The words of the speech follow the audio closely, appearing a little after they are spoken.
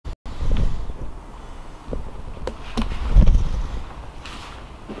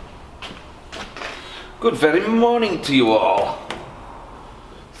Good very morning to you all.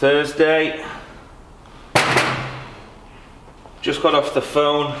 Thursday. Just got off the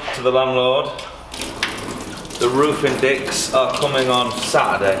phone to the landlord. The roofing dicks are coming on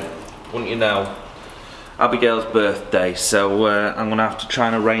Saturday, wouldn't you know? Abigail's birthday, so I'm gonna have to try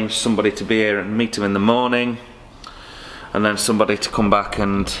and arrange somebody to be here and meet him in the morning, and then somebody to come back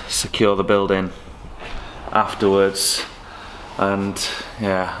and secure the building afterwards. And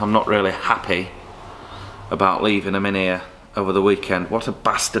yeah, I'm not really happy about leaving him in here over the weekend. What a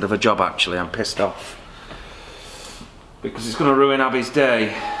bastard of a job, actually. I'm pissed off because it's going to ruin Abby's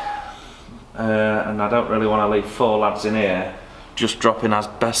day, and I don't really want to leave 4 lads in here just dropping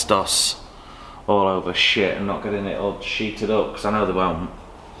asbestos all over shit and not getting it all sheeted up, because I know they won't.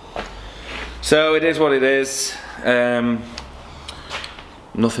 So it is what it is.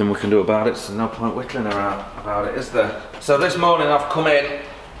 Nothing we can do about it, so there's no point whittling around about it, is there? So this morning I've come in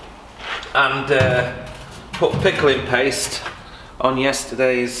and put pickling paste on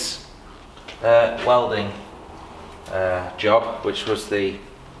yesterday's welding job, which was the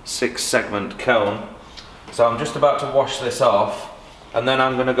 6-segment cone. So I'm just about to wash this off, and then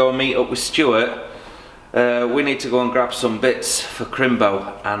I'm going to go and meet up with Stuart. We need to go and grab some bits for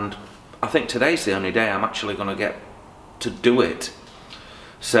crimbo, and I think today's the only day I'm actually going to get to do it.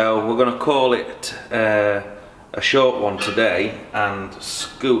 So we're going to call it a short one today and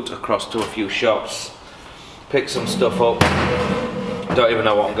scoot across to a few shops, pick some stuff up. Don't even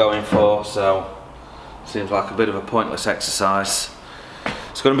know what I'm going for, so seems like a bit of a pointless exercise.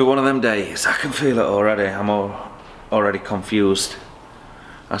 It's going to be one of them days. I can feel it already. I'm already confused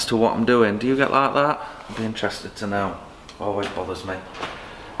as to what I'm doing. Do you get like that? I'd be interested to know. Always bothers me.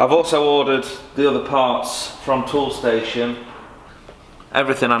 I've also ordered the other parts from Toolstation.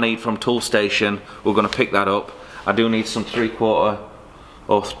 Everything I need from Toolstation, we're going to pick that up. I do need some 3/4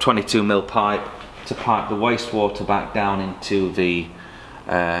 or 22mm pipe to pipe the wastewater back down into the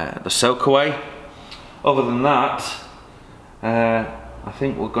soakaway. Other than that, I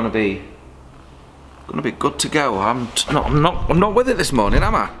think we're going to be good to go. I'm not with it this morning,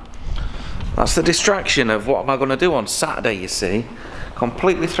 am I? That's the distraction of what am I going to do on Saturday, you see.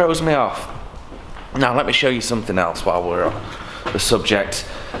 Completely throws me off. Now let me show you something else while we're on the subject.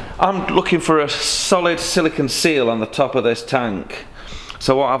 I'm looking for a solid silicone seal on the top of this tank.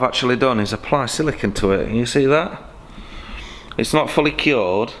 So what I've actually done is apply silicone to it. You see that? It's not fully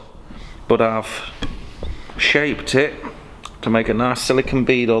cured, but I've shaped it to make a nice silicone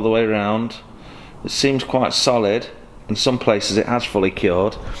bead all the way around. It seems quite solid. In some places it has fully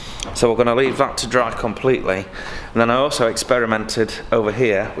cured. So we're going to leave that to dry completely. And then I also experimented over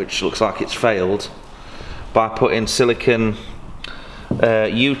here, which looks like it's failed, by putting silicone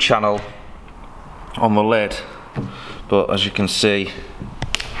U-channel on the lid. But as you can see,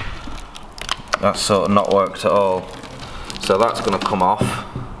 that's sort of not worked at all. So that's going to come off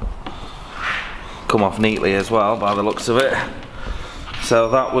neatly as well by the looks of it. So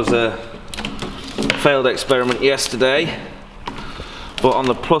that was a failed experiment yesterday, but on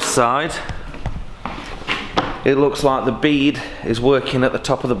the plus side, it looks like the bead is working at the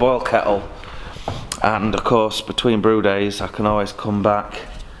top of the boil kettle. And of course, between brew days, I can always come back.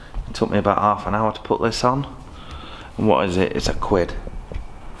 It took me about half an hour to put this on. And what is it? It's £1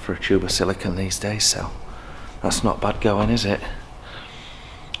 for a tube of silicone these days, so that's not bad going, is it?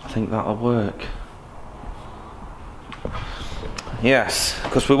 I think that'll work. Yes,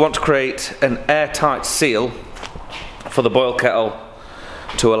 because we want to create an airtight seal for the boil kettle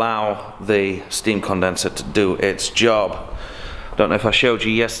to allow the steam condenser to do its job. Don't know if I showed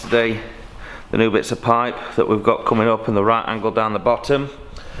you yesterday the new bits of pipe that we've got coming up in the right angle down the bottom.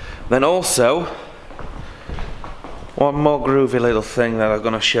 Then also, one more groovy little thing that I'm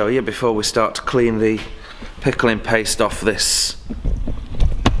going to show you before we start to clean the pickling paste off this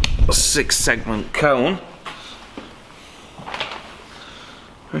 6-segment cone.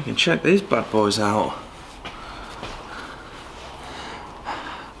 We can check these bad boys out.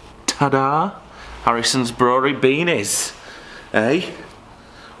 Ta-da! Harrison's Brewery beanies, eh?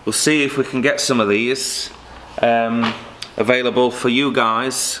 We'll see if we can get some of these available for you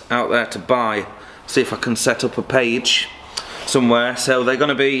guys out there to buy. See if I can set up a page somewhere. So they're going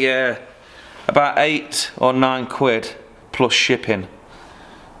to be about £8 or £9 plus shipping.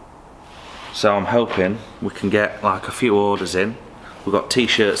 So I'm hoping we can get like a few orders in. We've got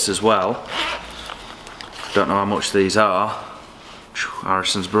t-shirts as well. Don't know how much these are.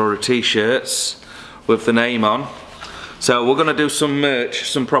 Harrison's Brewery t-shirts with the name on. So we're going to do some merch,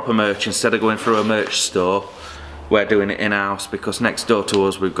 some proper merch, instead of going through a merch store. We're doing it in-house because next door to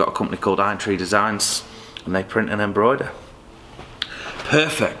us we've got a company called Iron Tree Designs, and they print and embroider.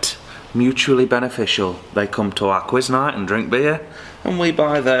 Perfect. mutually beneficial. They come to our quiz night and drink beer, and we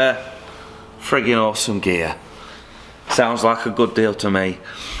buy their friggin' awesome gear. Sounds like a good deal to me.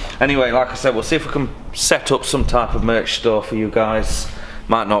 Anyway, like I said, we'll see if we can set up some type of merch store for you guys.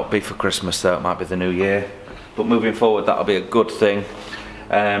 Might not be for Christmas though, it might be the new year. But moving forward, that'll be a good thing.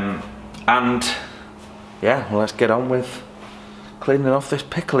 And yeah, well, let's get on with cleaning off this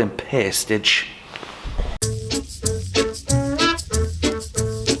pickling pastage.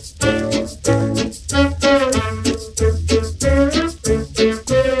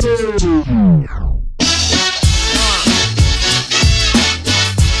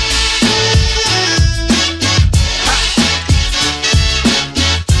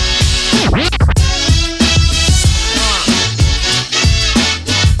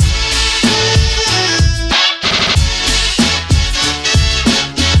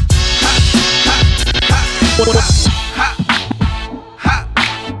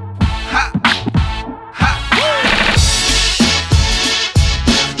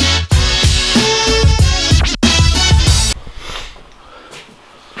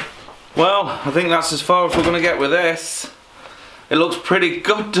 Well, I think that's as far as we're going to get with this. It looks pretty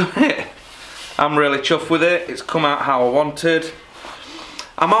good, doesn't it? I'm really chuffed with it. It's come out how I wanted.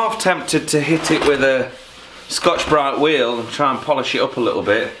 I'm half tempted to hit it with a Scotch-Brite wheel and try and polish it up a little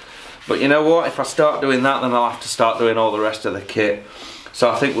bit. But you know what? If I start doing that, then I'll have to start doing all the rest of the kit.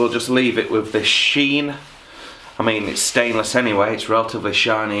 So I think we'll just leave it with this sheen. I mean, it's stainless anyway. It's relatively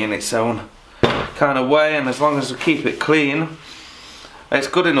shiny in its own kind of way. And as long as we keep it clean, it's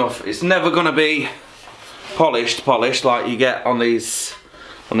good enough. It's never going to be polished like you get on these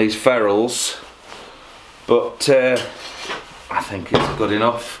ferrules, but I think it's good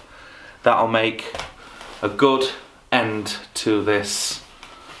enough. That'll make a good end to this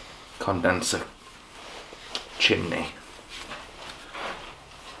condenser chimney.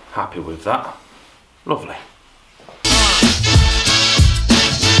 Happy with that. Lovely.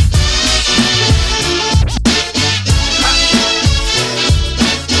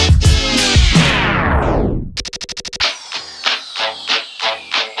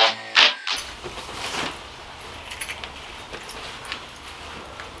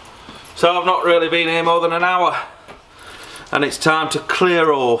 So I've not really been here more than an hour and it's time to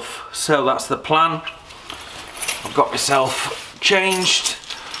clear off. So that's the plan. I've got myself changed.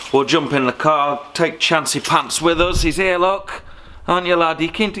 We'll jump in the car, take Chancy Pants with us. He's here, look. Aren't you, lad? Are you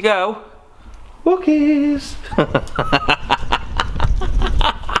keen to go? Wookies!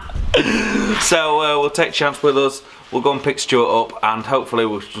 So we'll take Chance with us. We'll go and pick Stuart up and hopefully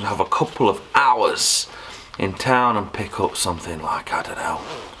we'll have a couple of hours in town and pick up something like, I don't know,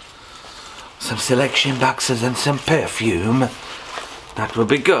 some selection boxes and some perfume. That will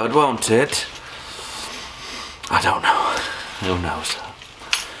be good, won't it? I don't know. Who knows?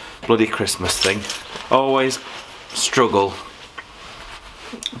 Bloody Christmas thing. Always struggle.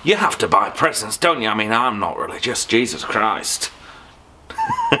 You have to buy presents, don't you? I mean, I'm not religious. Jesus Christ.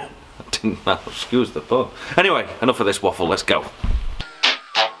 I didn't know. Excuse the pun. Anyway, enough of this waffle. Let's go.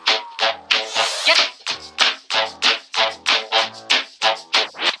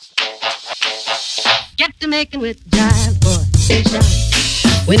 Get to making with jive, boy. Shout.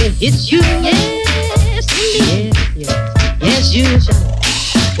 When it hits you, yes, indeed, yes, yes, you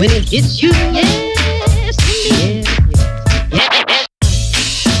shout. When it hits you, yes, indeed, yes,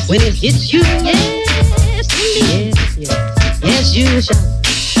 yes. When it hits you, yes, indeed, yes, yes, you shout.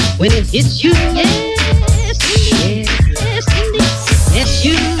 When it hits you, yes, indeed, yes, indeed, yes,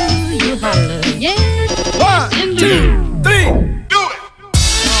 you holler, yes. 1, 2, 3.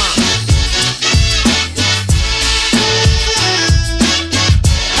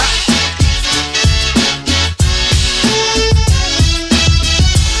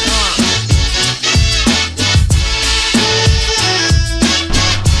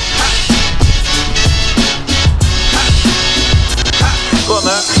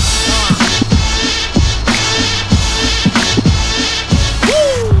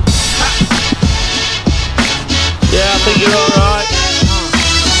 You're alright.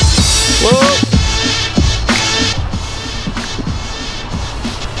 Whoa.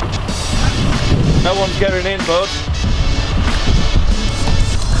 No one's getting in, bud.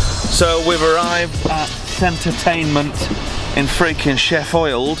 So we've arrived at Centertainment in freaking Chef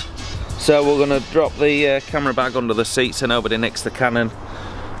Oiled. So we're going to drop the camera bag under the seat so nobody nicks the Canon.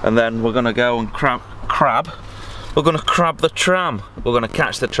 And then we're going to go and We're going to crab the tram. We're going to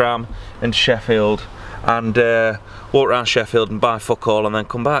catch the tram in Sheffield and walk around Sheffield and buy fuck all and then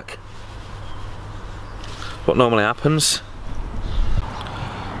come back. What normally happens.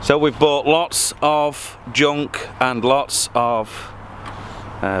 So we've bought lots of junk and lots of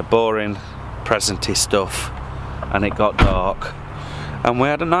boring presenty stuff, and it got dark. And we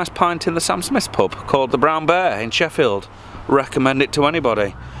had a nice pint in the Sam Smith's pub called the Brown Bear in Sheffield. Recommend it to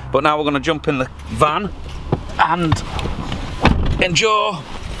anybody. But now we're going to jump in the van and enjoy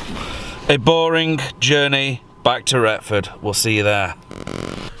a boring journey back to Retford. We'll see you there.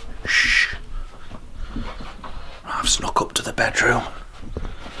 Shh. I've snuck up to the bedroom.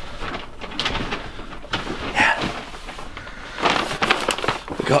 Yeah.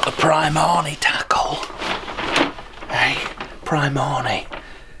 We got the Primorny tackle. Hey, Primorny.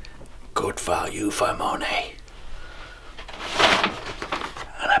 Good value for money.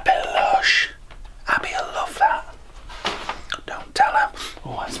 And a pillow. Abby'll love that. Don't tell him.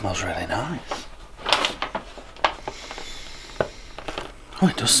 Oh, it smells really nice. Oh,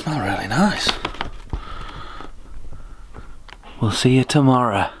 it does smell really nice. We'll see you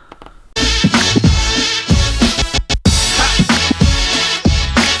tomorrow.